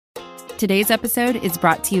Today's episode is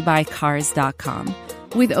brought to you by Cars.com.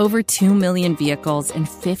 With over 2 million vehicles and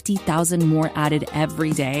 50,000 more added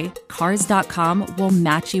every day, Cars.com will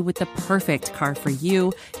match you with the perfect car for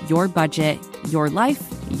you, your budget, your life,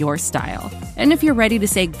 your style. And if you're ready to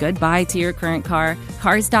say goodbye to your current car,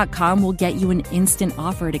 Cars.com will get you an instant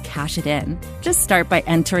offer to cash it in. Just start by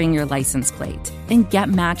entering your license plate and get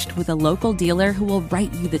matched with a local dealer who will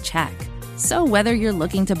write you the check. So whether you're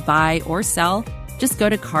looking to buy or sell, just go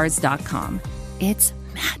to Cars.com. It's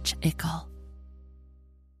magical.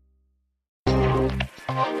 Jordan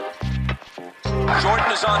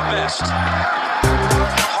is on Best.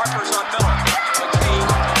 Harper's on Miller. McKee.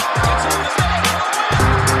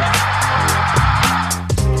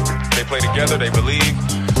 They play together, they believe.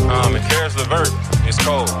 And Karis LeVert is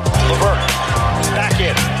cold. LeVert, back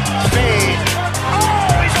in. Fade.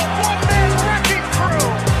 Oh, he's a one-man wrecking crew.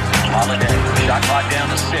 Holiday, shot clock down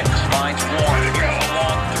to 6. Finds Warren. A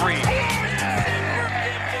long 3.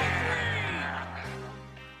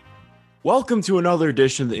 Welcome to another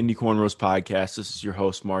edition of the Indy Cornrows Podcast. This is your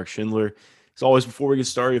host, Mark Schindler. As always, before we get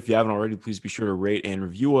started, if you haven't already, please be sure to rate and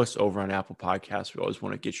review us over on Apple Podcasts. We always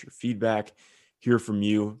want to get your feedback, hear from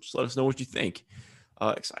you. Just let us know what you think.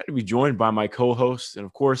 Excited to be joined by my co-host and,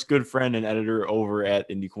 of course, good friend and editor over at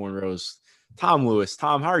Indy Cornrows, Tom Lewis.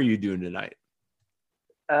 Tom, how are you doing tonight?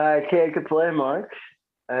 I can't complain, Mark.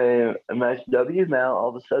 A nice W now. All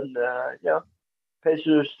of a sudden, Pacers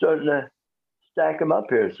are starting to stack them up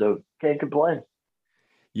here, so can't complain.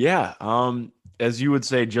 Yeah, as you would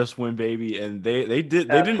say, just win, baby, and they did. They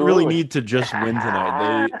Absolutely. didn't really need to just win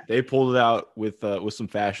tonight. They pulled it out with some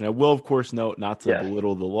fashion. I will, of course, note not to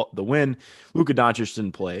belittle the win. Luka Doncic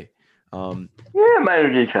didn't play.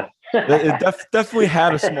 Minor detail. It definitely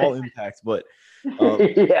had a small impact, but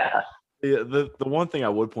yeah. The one thing I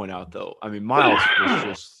would point out, though, I mean, Miles was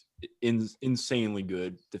just insanely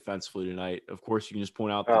good defensively tonight. Of course, you can just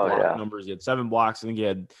point out the block numbers. He had 7 blocks. I think he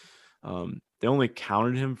had they only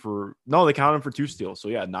counted him for – no, they counted him for 2 steals. So,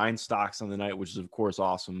 9 stocks on the night, which is, of course,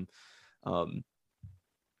 awesome.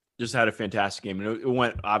 Just had a fantastic game. And it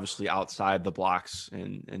went, obviously, outside the blocks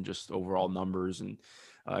and just overall numbers. And,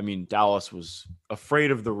 I mean, Dallas was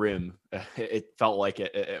afraid of the rim. It felt like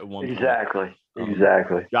it at one point.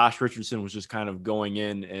 Exactly. Josh Richardson was just kind of going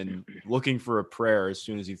in and looking for a prayer as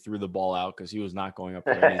soon as he threw the ball out because he was not going up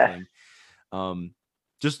for anything.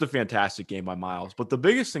 Just a fantastic game by Miles. But the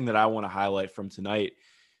biggest thing that I want to highlight from tonight,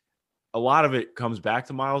 a lot of it comes back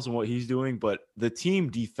to Miles and what he's doing, but the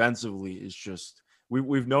team defensively is just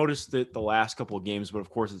we've noticed it the last couple of games, but of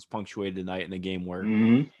course it's punctuated tonight in a game where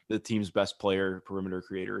the team's best player, perimeter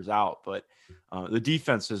creator, is out. But the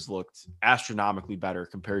defense has looked astronomically better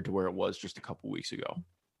compared to where it was just a couple weeks ago.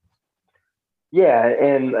 Yeah,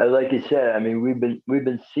 and like you said, I mean, we've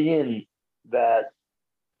been seeing that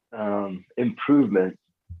improvement,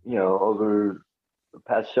 over the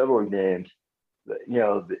past several games.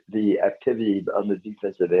 The activity on the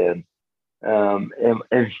defensive end. And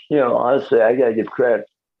honestly, I gotta give credit.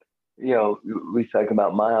 We talk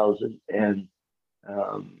about Miles and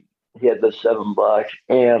he had the 7 blocks,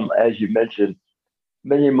 and as you mentioned,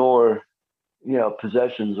 many more,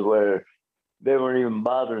 possessions where they weren't even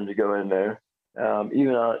bothering to go in there,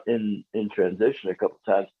 even out in transition a couple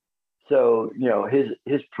times. So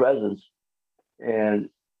his presence and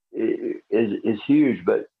is huge.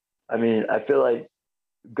 But I mean, I feel like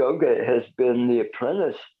Goga has been the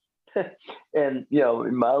apprentice. And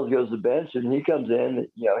Miles goes to the bench and he comes in.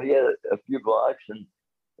 He had a few blocks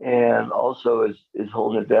and also is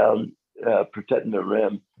holding it down, protecting the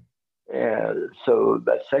rim. And so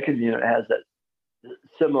that second unit has that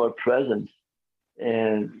similar presence,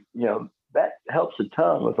 and that helps a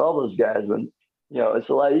ton with all those guys. When it's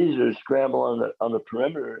a lot easier to scramble on the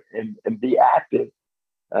perimeter and be active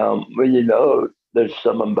when there's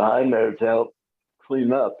someone behind there to help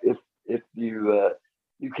clean up if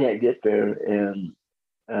you can't get there, and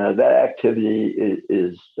that activity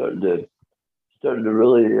is starting to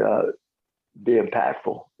really be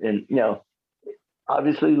impactful. And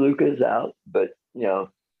obviously Luka is out, but you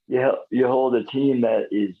hold a team that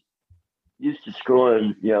is used to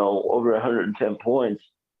scoring over 110 points,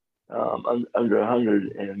 under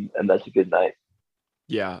 100, and that's a good night.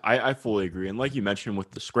 Yeah, I fully agree. And like you mentioned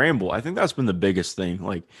with the scramble, I think that's been the biggest thing.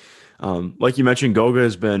 Like you mentioned, Goga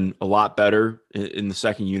has been a lot better in the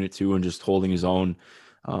second unit too, and just holding his own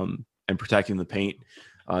and protecting the paint.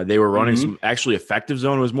 They were running some actually effective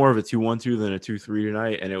zone. It was more of a 2-1-2 than a 2-3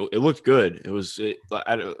 tonight, and it looked good.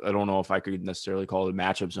 I don't know if I could necessarily call it a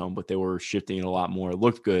matchup zone, but they were shifting it a lot more. It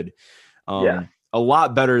looked good. A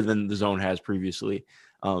lot better than the zone has previously.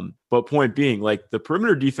 But point being, like, the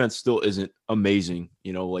perimeter defense still isn't amazing,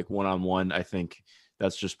 like one-on-one. I think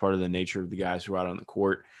that's just part of the nature of the guys who are out on the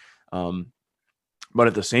court. But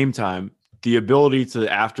at the same time, the ability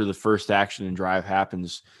to, after the first action and drive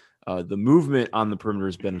happens, the movement on the perimeter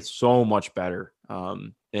has been so much better.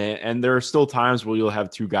 And there are still times where you'll have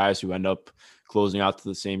two guys who end up closing out to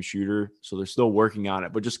the same shooter. So they're still working on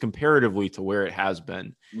it, but just comparatively to where it has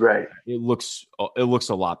been, Right. it looks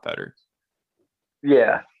a lot better.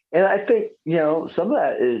 Yeah. And I think, some of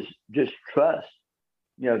that is just trust,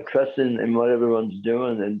 trusting in what everyone's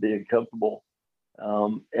doing and being comfortable.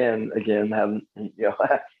 And again, having,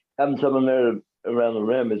 having someone there around the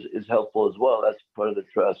rim is helpful as well. That's part of the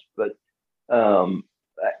trust. But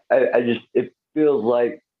I just, it feels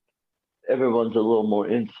like everyone's a little more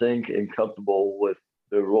in sync and comfortable with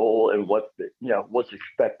their role and what's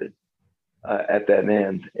expected at that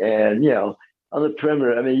end. And, on the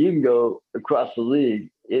perimeter, I mean, you can go across the league.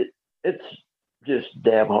 It's just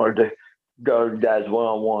damn hard to guard guys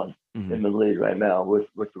one-on-one in the league right now with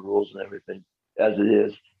the rules and everything as it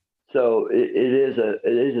is. So it is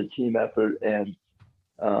a team effort, and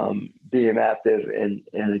being active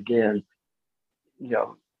and again,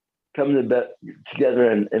 coming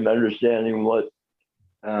together and understanding what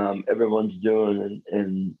everyone's doing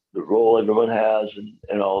and the role everyone has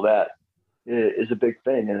and all that is a big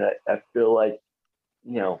thing. And I feel like,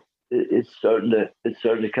 it's starting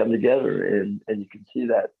to come together, and you can see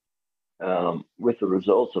that with the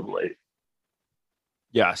results of late.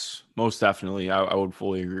 Yes, most definitely. I would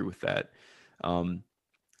fully agree with that. And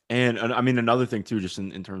I mean, another thing too, just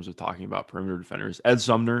in terms of talking about perimeter defenders, Ed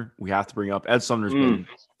Sumner, we have to bring up. Ed Sumner's been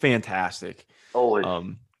fantastic. Always.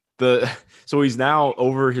 So he's now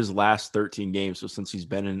over his last 13 games. So since he's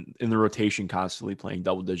been in the rotation, constantly playing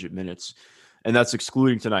double-digit minutes, and that's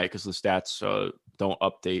excluding tonight because the stats don't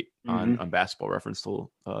update on Basketball Reference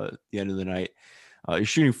till the end of the night. He's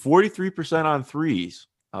shooting 43% on threes.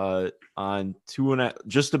 On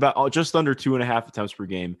just under 2.5 attempts per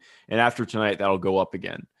game, and after tonight that'll go up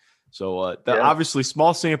again. So obviously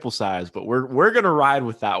small sample size, but we're gonna ride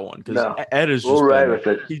with that one because Ed has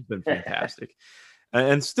he's been fantastic,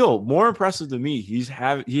 and still more impressive to me.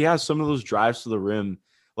 He has some of those drives to the rim,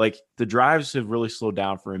 like the drives have really slowed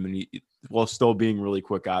down for him, and while still being really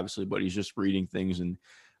quick, obviously, but he's just reading things. And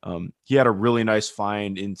he had a really nice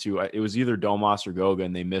find into it was either Domas or Goga,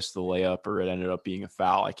 and they missed the layup, or it ended up being a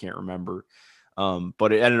foul. I can't remember,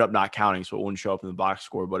 but it ended up not counting, so it wouldn't show up in the box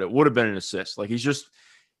score. But it would have been an assist. Like he's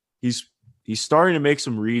starting to make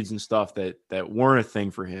some reads and stuff that weren't a thing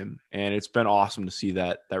for him, and it's been awesome to see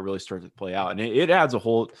that really start to play out. And it adds a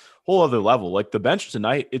whole other level. Like the bench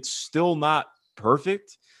tonight, it's still not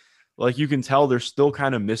perfect. Like you can tell they're still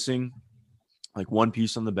kind of missing like one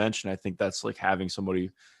piece on the bench, and I think that's like having somebody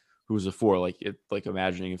who's a four, like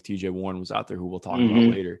imagining if TJ Warren was out there, who we'll talk about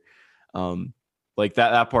later. Like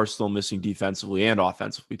that part's still missing defensively and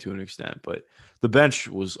offensively to an extent, but the bench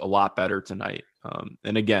was a lot better tonight.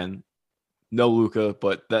 And again, no Luka,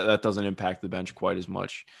 but that doesn't impact the bench quite as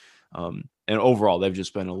much. And overall, they've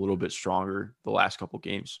just been a little bit stronger the last couple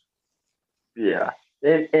games. Yeah,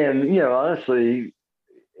 and honestly,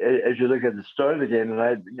 as you look at the start of the game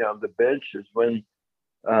tonight, the bench is when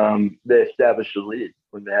they established the lead,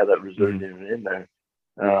 when they had that reserve unit in there.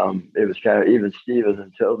 It was kind of even Stevens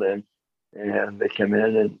until then, and they came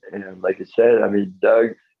in and like I said, I mean,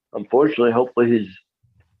 Doug, unfortunately, hopefully he's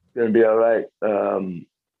going to be all right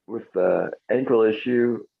with the ankle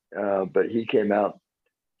issue, but he came out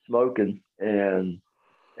smoking, and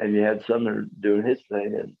you had Sumner doing his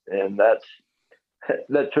thing, and that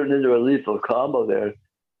turned into a lethal combo there.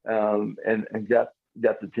 And got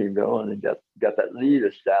the team going and got that lead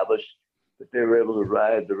established that they were able to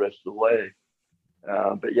ride the rest of the way.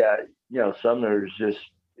 But yeah, Sumner just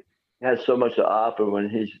has so much to offer when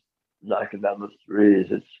he's knocking down those threes.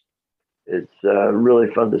 It's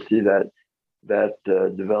really fun to see that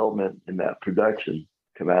development and that production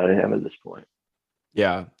come out of him at this point.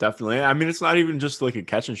 Yeah, definitely. I mean, it's not even just like a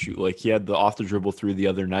catch and shoot. Like he had the off the dribble three the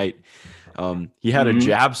other night. He had a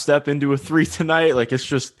jab step into a three tonight. Like it's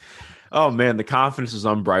just, oh man, the confidence is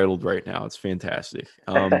unbridled right now. It's fantastic.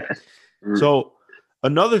 So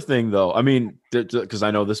another thing though, I mean, because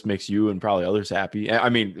I know this makes you and probably others happy. I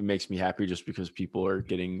mean, it makes me happy just because people are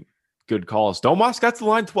getting good calls. Domas got to the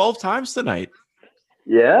line 12 times tonight.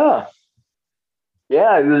 Yeah.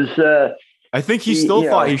 Yeah, it was. I think he still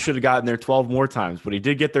thought he should have gotten there 12 more times, but he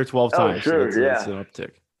did get there 12 times. Sure, so that's an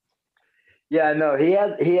uptick. Yeah, no, he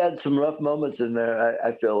had some rough moments in there.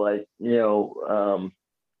 I feel like, I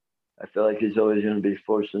feel like he's always going to be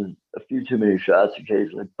forcing a few too many shots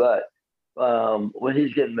occasionally, but when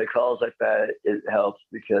he's getting the calls like that, it helps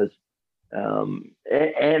because, and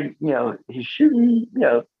he's shooting,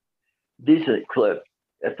 decent clip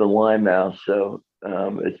at the line now. So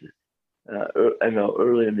it's, I know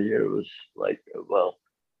early in the year it was like, well,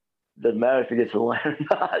 doesn't matter if he gets a line or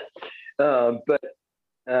not. But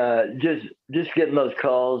just getting those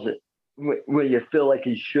calls when you feel like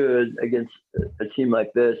he should against a team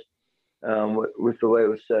like this, with the way it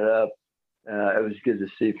was set up, it was good to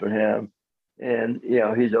see for him. And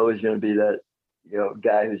he's always going to be that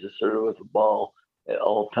guy who's assertive with the ball at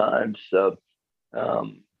all times. So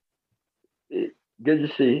good to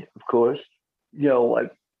see, of course.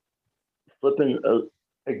 Like flipping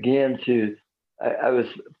again to, I was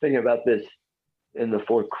thinking about this in the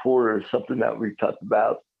fourth quarter, something that we talked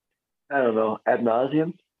about, I don't know, ad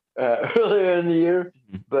nauseum earlier in the year,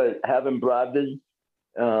 but having Brogdon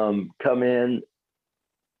come in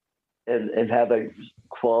and have a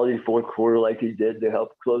quality fourth quarter like he did to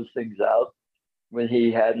help close things out when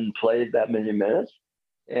he hadn't played that many minutes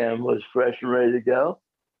and was fresh and ready to go.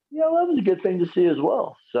 That was a good thing to see as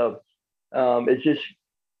well. So it's just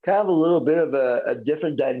kind of a little bit of a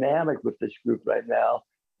different dynamic with this group right now,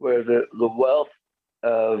 where the wealth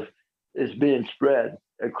of is being spread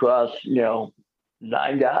across, 9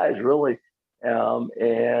 guys really.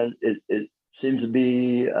 And it seems to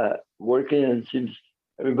be working, and seems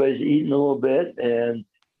everybody's eating a little bit. And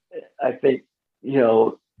I think,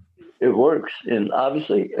 it works. And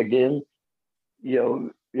obviously, again,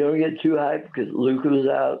 you don't get too hyped because Luka was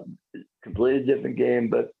out, completely different game.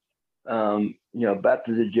 But, back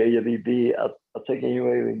to the JWB, I'll take any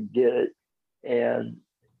way we can get it. And,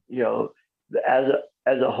 as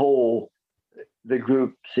a whole, the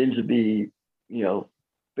group seems to be,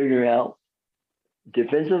 figuring out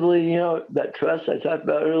defensively, that trust I talked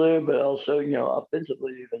about earlier, but also,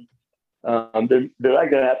 offensively even. They're not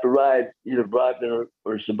going to have to ride either Brogdon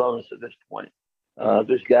or Sabonis at this point.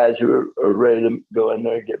 There's guys who are ready to go in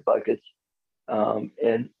there and get buckets.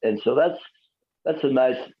 And so that's a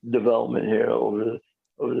nice development here over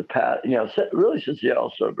the past, really since the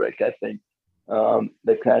All-Star break, I think.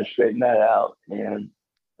 They've kind of straightened that out, and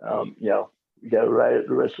you got to ride it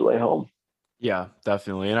the rest of the way home. Yeah,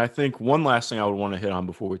 definitely. And I think one last thing I would want to hit on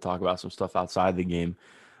before we talk about some stuff outside the game.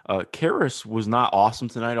 Karras was not awesome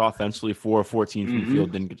tonight offensively. 4 of 14 from the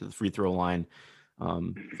field, didn't get to the free throw line.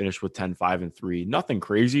 Finished with 10, 5, and 3. Nothing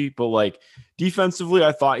crazy, but like defensively,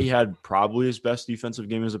 I thought he had probably his best defensive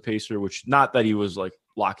game as a Pacer, which not that he was like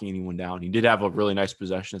locking anyone down. He did have a really nice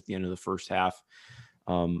possession at the end of the first half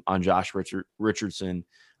on Josh Richardson.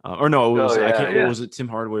 Was it Tim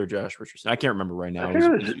Hardaway or Josh Richardson? I can't remember right now.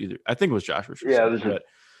 I think it was Josh Richardson.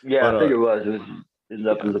 Yeah, I think it was. It ended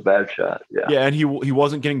up as a bad shot. Yeah. Yeah, and he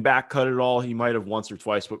wasn't getting back cut at all. He might have once or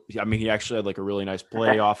twice, but I mean, he actually had like a really nice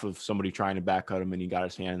play off of somebody trying to back cut him, and he got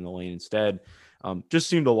his hand in the lane instead. Just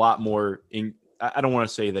seemed a lot more. I don't want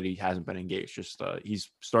to say that he hasn't been engaged. Just he's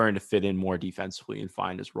starting to fit in more defensively and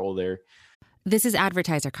find his role there. This is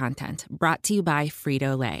advertiser content brought to you by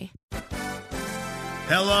Frito-Lay.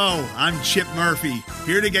 Hello, I'm Chip Murphy,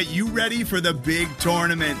 here to get you ready for the big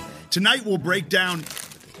tournament. Tonight we'll break down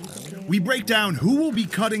who will be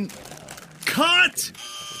cutting. Cut!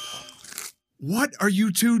 What are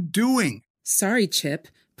you two doing? Sorry, Chip.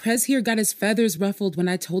 Prez here got his feathers ruffled when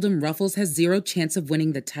I told him Ruffles has 0 chance of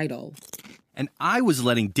winning the title. And I was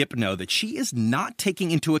letting Dip know that she is not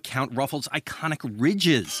taking into account Ruffles' iconic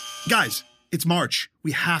ridges. Guys, it's March.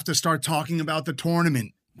 We have to start talking about the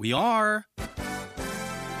tournament. We are.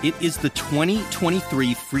 It is the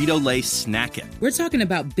 2023 Frito-Lay Snack It. We're talking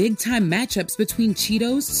about big-time matchups between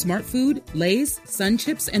Cheetos, Smart Food, Lay's, Sun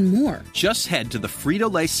Chips, and more. Just head to the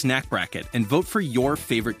Frito-Lay Snack Bracket and vote for your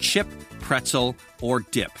favorite chip, pretzel, or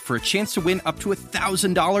dip for a chance to win up to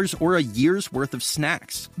 $1,000 or a year's worth of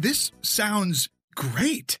snacks. This sounds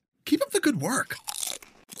great. Keep up the good work.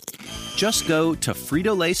 Just go to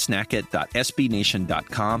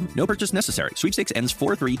fritolaysnackit.sbnation.com. No purchase necessary. Sweepstakes ends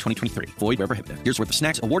 4/3/2023. Void where prohibited. Here's worth of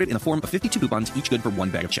snacks awarded in the form of 52 coupons, each good for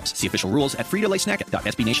 1 bag of chips. See official rules at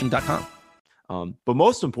fritolaysnackit.sbnation.com. But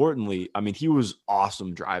most importantly, I mean, he was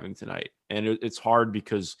awesome driving tonight. And it's hard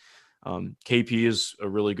because KP is a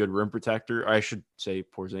really good rim protector. I should say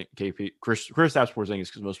KP, Kristaps Porzingis,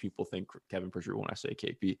 because most people think Kevin Pritchard when I say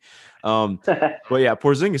KP. But yeah,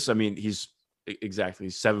 Porzingis, I mean, he's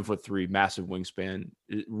 7'3", massive wingspan,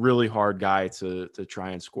 really hard guy to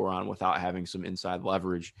try and score on without having some inside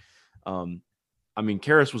leverage. I mean,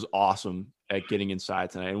 Karras was awesome at getting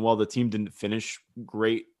inside tonight. And while the team didn't finish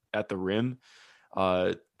great at the rim,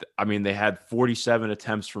 I mean, they had 47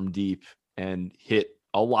 attempts from deep and hit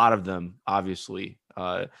a lot of them, obviously.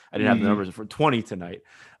 I didn't have the numbers for 20 tonight.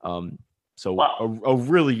 So Wow. a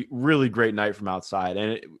really, really great night from outside.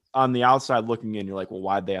 And on the outside looking in, you're like, well,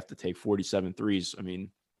 why'd they have to take 47 threes? I mean,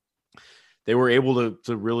 they were able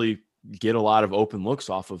to really get a lot of open looks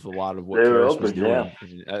off of a lot of what They were Karras was open, doing. yeah.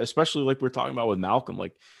 And especially like we're talking about with Malcolm.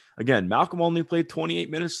 Like, again, Malcolm only played 28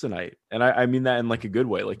 minutes tonight. And I mean that in like a good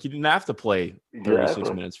way. Like, he didn't have to play 36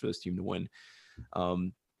 Exactly. minutes for this team to win.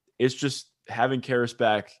 It's just having Karras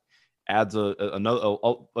back adds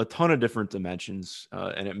a ton of different dimensions,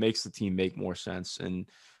 and it makes the team make more sense. And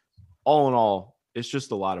all in all, it's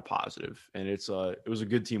just a lot of positive. And it was a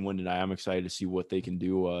good team win tonight. I'm excited to see what they can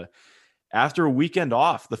do after a weekend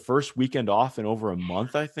off, the first weekend off in over a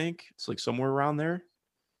month. I think it's like somewhere around there.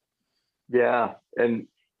 Yeah. And,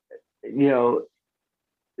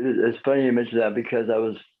 it's funny you mentioned that because I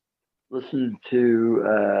was listening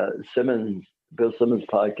to Bill Simmons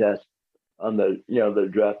podcast on the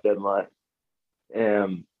draft deadline.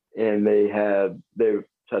 And they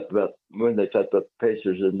talked about when they talked about the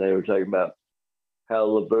Pacers, and they were talking about how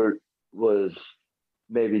LeVert was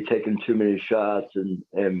maybe taking too many shots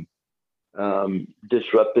and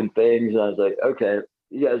disrupting things. And I was like, okay,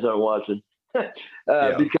 you guys aren't watching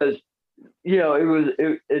because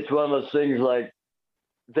it's one of those things like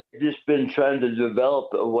they've just been trying to develop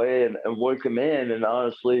a way and work them in. And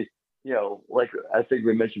honestly, like I think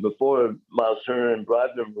we mentioned before, Miles Turner and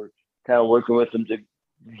Brogdon were kind of working with them to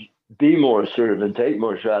be more assertive and take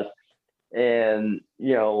more shots. And,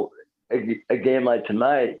 a game like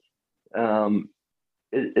tonight,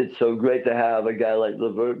 it's so great to have a guy like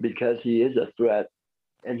LeVert because he is a threat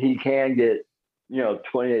and he can get,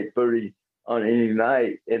 28, 30 on any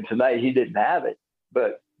night. And tonight he didn't have it,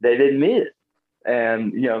 but they didn't need it.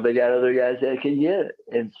 And, they got other guys that can get it.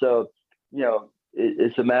 And so,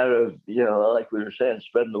 it's a matter of, like we were saying,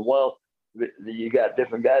 spreading the wealth. You got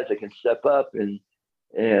different guys that can step up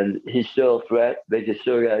and he's still a threat. They can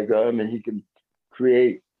still got to guard him, and he can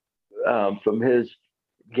create from his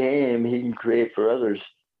game. He can create for others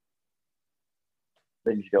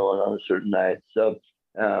things going on a certain night. So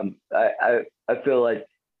I feel like,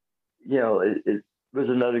 it was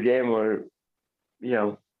another game where,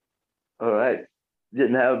 all right,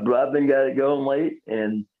 didn't have Robin got it going late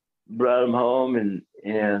and brought him home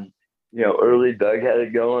and early Doug had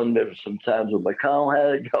it going. There were some times when McConnell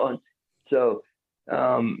had it going. So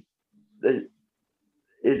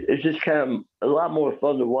it's just kind of a lot more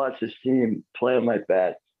fun to watch this team playing like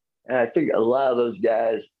that. And I think a lot of those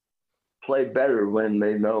guys play better when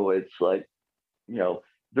they know it's like,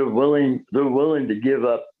 they're willing to give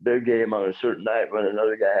up their game on a certain night when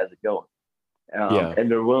another guy has it going. And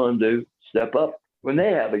they're willing to step up when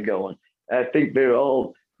they have it going. And I think they're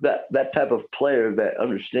all that type of player that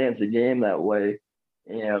understands the game that way.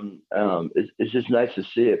 And it's just nice to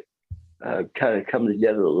see it kind of come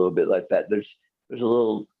together a little bit like that. There's a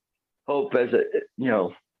little hope as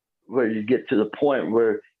where you get to the point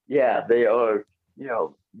where, they are,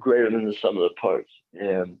 greater than the sum of the parts,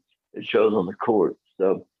 and it shows on the court.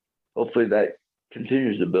 So hopefully that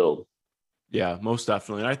continues to build. Yeah, most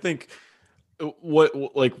definitely. And I think what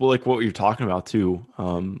you're talking about too,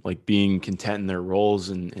 like being content in their roles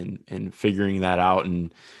and figuring that out.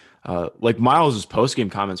 And like Miles's post-game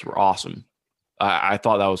comments were awesome. I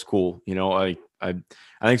thought that was cool. I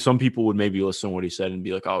think some people would maybe listen to what he said and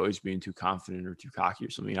be like, oh, he's being too confident or too cocky or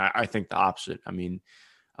something. I think the opposite. I mean,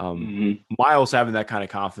 Miles having that kind of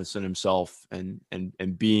confidence in himself and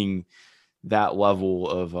being that level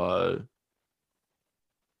of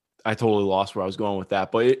I totally lost where I was going with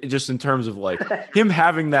that, but it just in terms of like him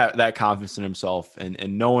having that confidence in himself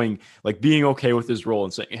and knowing, like, being okay with his role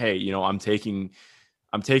and saying, hey, I'm taking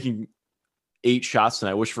 8 shots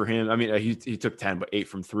tonight, which for him, I mean, he took 10, but 8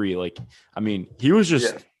 from 3. Like, I mean, he was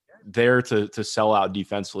just there to sell out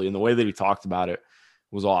defensively, and the way that he talked about it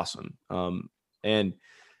was awesome. And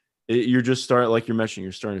you're just like you're mentioning,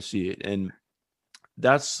 you're starting to see it. And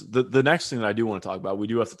that's the next thing that I do want to talk about. We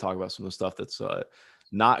do have to talk about some of the stuff that's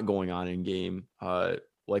not going on in game.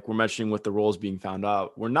 Like we're mentioning with the roles being found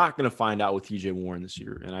out, we're not going to find out with TJ Warren this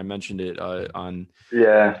year. And I mentioned it on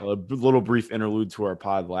a little brief interlude to our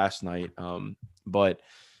pod last night. But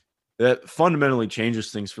that fundamentally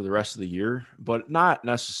changes things for the rest of the year, but not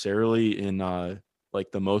necessarily in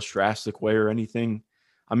like the most drastic way or anything.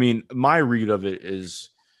 I mean, my read of it is,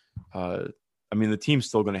 the team's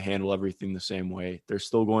still going to handle everything the same way. They're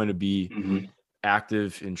still going to be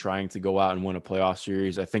active in trying to go out and win a playoff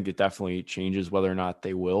series. I think it definitely changes whether or not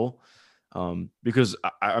they will. Because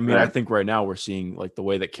I think right now we're seeing like the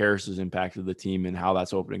way that Karras has impacted the team and how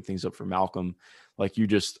that's opening things up for Malcolm. Like, you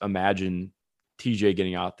just imagine TJ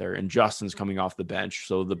getting out there and Justin's coming off the bench.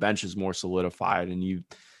 So the bench is more solidified, and you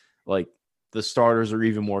like the starters are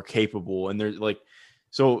even more capable, and they're like,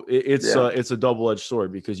 so it's a double-edged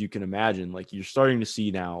sword, because you can imagine, like, you're starting to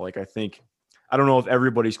see now, like, I don't know if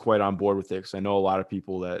everybody's quite on board with it, because I know a lot of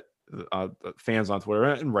people that fans on Twitter,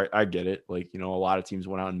 and right, I get it. Like, a lot of teams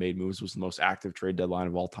went out and made moves. It was the most active trade deadline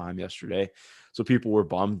of all time yesterday. So people were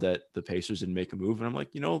bummed that the Pacers didn't make a move. And I'm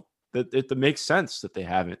like, that it makes sense that they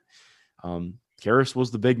haven't. Karras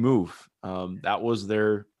was the big move. That was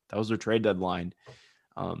their trade deadline.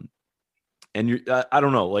 And I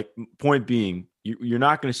don't know, like, point being, you're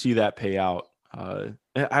not going to see that pay out. I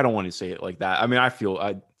don't want to say it like that. I mean, I feel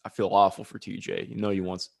awful for TJ. He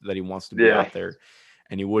wants to be out there,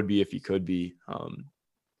 and he would be if he could be.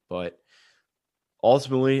 But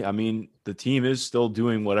ultimately, I mean, the team is still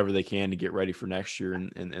doing whatever they can to get ready for next year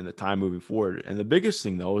and the time moving forward. And the biggest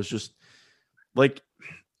thing, though, is just, like,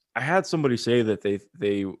 I had somebody say that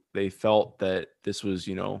they felt that this was,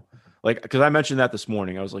 like, because I mentioned that this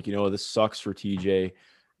morning. I was like, this sucks for TJ,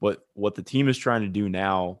 but what the team is trying to do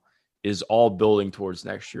now is all building towards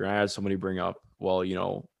next year. And I had somebody bring up, well,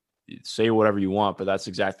 say whatever you want, but that's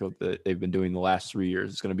exactly what they've been doing the last 3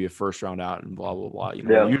 years. It's going to be a first round out and blah, blah, blah,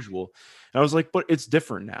 usual. And I was like, but it's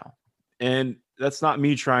different now. And that's not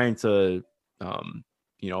me trying to,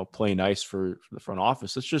 play nice for the front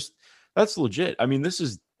office. It's just, that's legit. I mean, this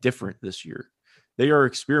is different this year. They are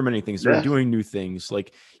experimenting things. They're doing new things.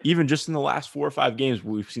 Like, even just in the last 4 or 5 games,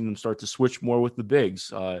 we've seen them start to switch more with the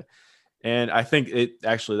bigs. And I think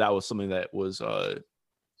that was something that was,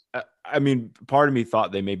 I mean, part of me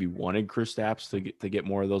thought they maybe wanted Kristaps to get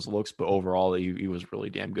more of those looks, but overall he was really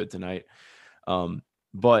damn good tonight.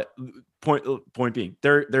 But point being,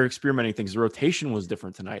 they're experimenting things. The rotation was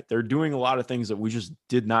different tonight. They're doing a lot of things that we just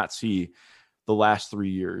did not see the last 3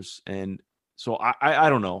 years. And so I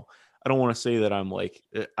don't know. I don't want to say that I'm like,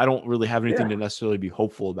 I don't really have anything to necessarily be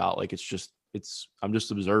hopeful about. Like, I'm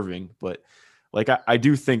just observing, but like, I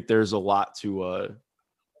do think there's a lot to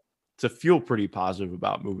feel pretty positive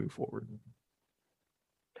about moving forward.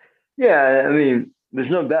 Yeah, I mean, there's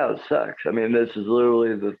no doubt it sucks. I mean, this is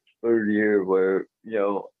literally the third year where,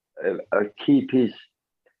 a key piece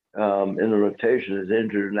in the rotation is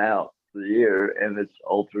injured and out for the year, and it's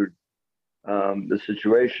altered the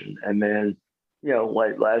situation. And then,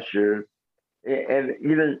 like last year, and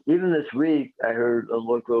even this week, I heard a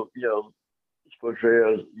local, sports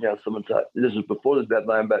radio, someone talk, this was before the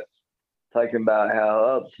deadline, but talking about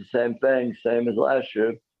how it's the same thing, same as last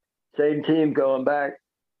year, same team going back.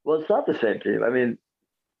 Well, it's not the same team. I mean,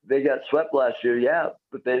 they got swept last year,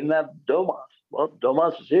 but they didn't have Domas. Well,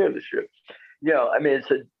 Domas is here this year. I mean,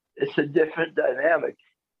 it's a different dynamic,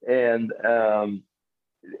 and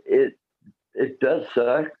it does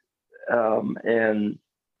suck. And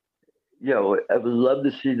I would love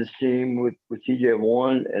to see this team with TJ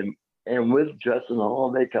Warren and with Justin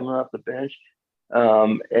Holiday coming off the bench,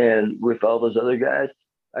 and with all those other guys.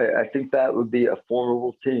 I think that would be a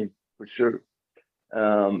formidable team for sure.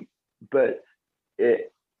 But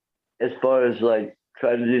as far as like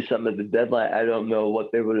trying to do something at the deadline, I don't know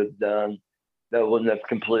what they would have done that wouldn't have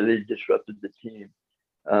completely disrupted the team.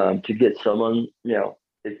 To get someone,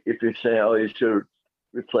 if you're saying, oh, you should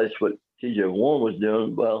replace what TJ Warren was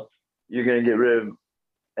doing, well, you're going to get rid of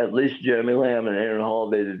at least Jeremy Lamb and Aaron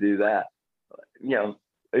Holiday to do that.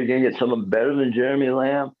 Are you going to get someone better than Jeremy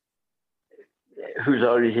Lamb, who's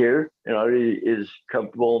already here and already is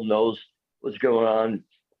comfortable, knows what's going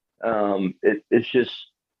on? It's just,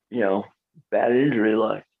 bad injury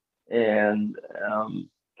luck. And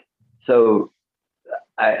so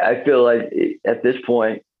I feel like at this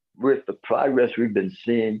point, with the progress we've been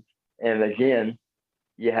seeing, and again,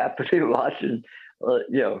 you have to be watching,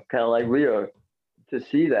 kind of like we are, to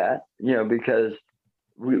see that, because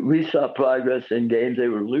we saw progress in games they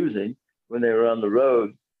were losing when they were on the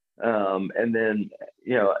road. And then,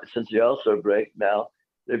 since the All-Star break, now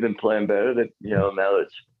they've been playing better. Now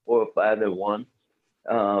it's 4 or 5 and 1.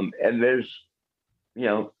 And there's,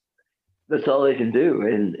 that's all they can do.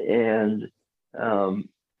 And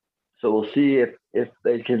so we'll see if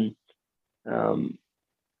they can,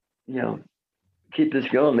 keep this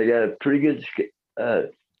going. They got a pretty good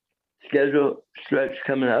schedule stretch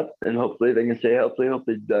coming up, and hopefully they can stay healthy.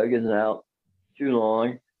 Hopefully Doug isn't out too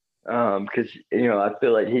long, because I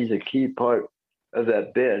feel like he's a key part of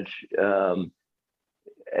that bench.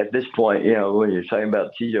 At this point, when you're talking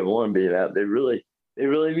about TJ Warren being out, they really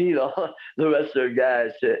need all the rest of their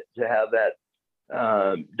guys to have that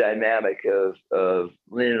dynamic of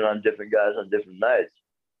leaning on different guys on different nights.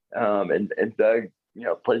 And Doug,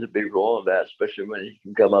 plays a big role in that, especially when he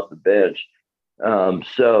can come off the bench.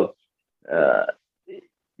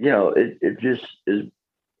 It just is.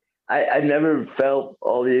 I never felt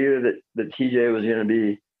all year that TJ was going to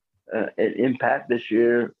be an impact this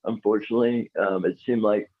year. Unfortunately, it seemed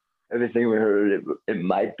like everything we heard, it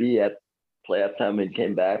might be at playoff time when he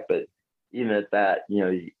came back, but even at that,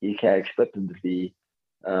 you can't expect him to be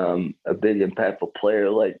a big impactful player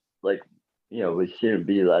like we've seen him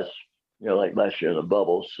be like last year in the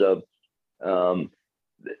bubble. So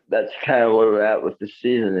that's kind of where we're at with the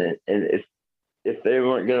season. And if they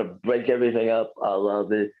weren't going to break everything up, a la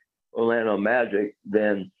the Orlando Magic,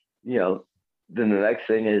 then then the next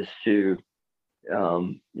thing is to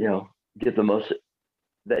get the most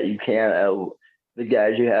that you can out of the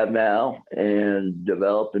guys you have now and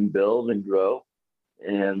develop and build and grow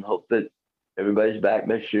and hope that everybody's back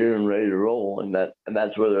next year and ready to roll, and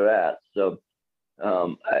that's where they're at. So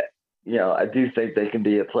I do think they can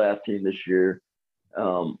be a playoff team this year.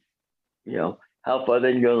 How far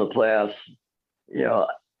they can go in the playoffs,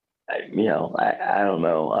 I don't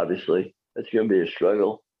know. Obviously, it's going to be a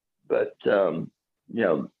struggle, but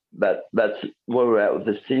that's where we're at with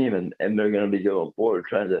this team, and they're going to be going forward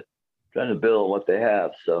trying to build on what they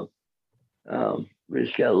have. So we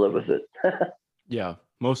just got to live with it. Yeah,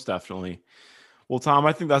 most definitely. Well, Tom,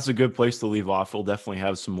 I think that's a good place to leave off. We'll definitely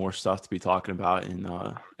have some more stuff to be talking about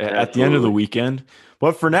at the end of the weekend.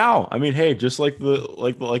 But for now, I mean, hey, just like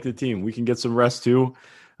the team, we can get some rest too,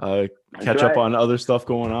 catch up on other stuff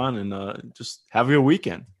going on, and just have a good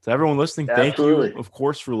weekend. To everyone listening, thank you, of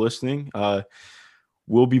course, for listening.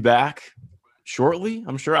 We'll be back shortly.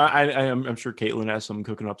 I'm sure. I'm sure Caitlin has some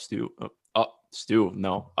cooking up stew. Up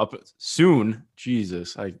soon.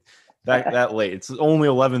 Jesus, that late. It's only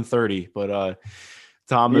 11:30, but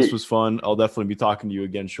Tom, this was fun. I'll definitely be talking to you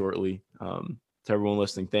again shortly. To everyone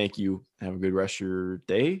listening, thank you. Have a good rest of your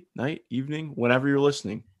day, night, evening, whenever you're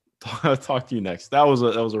listening. Talk to you next. That was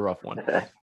a rough one.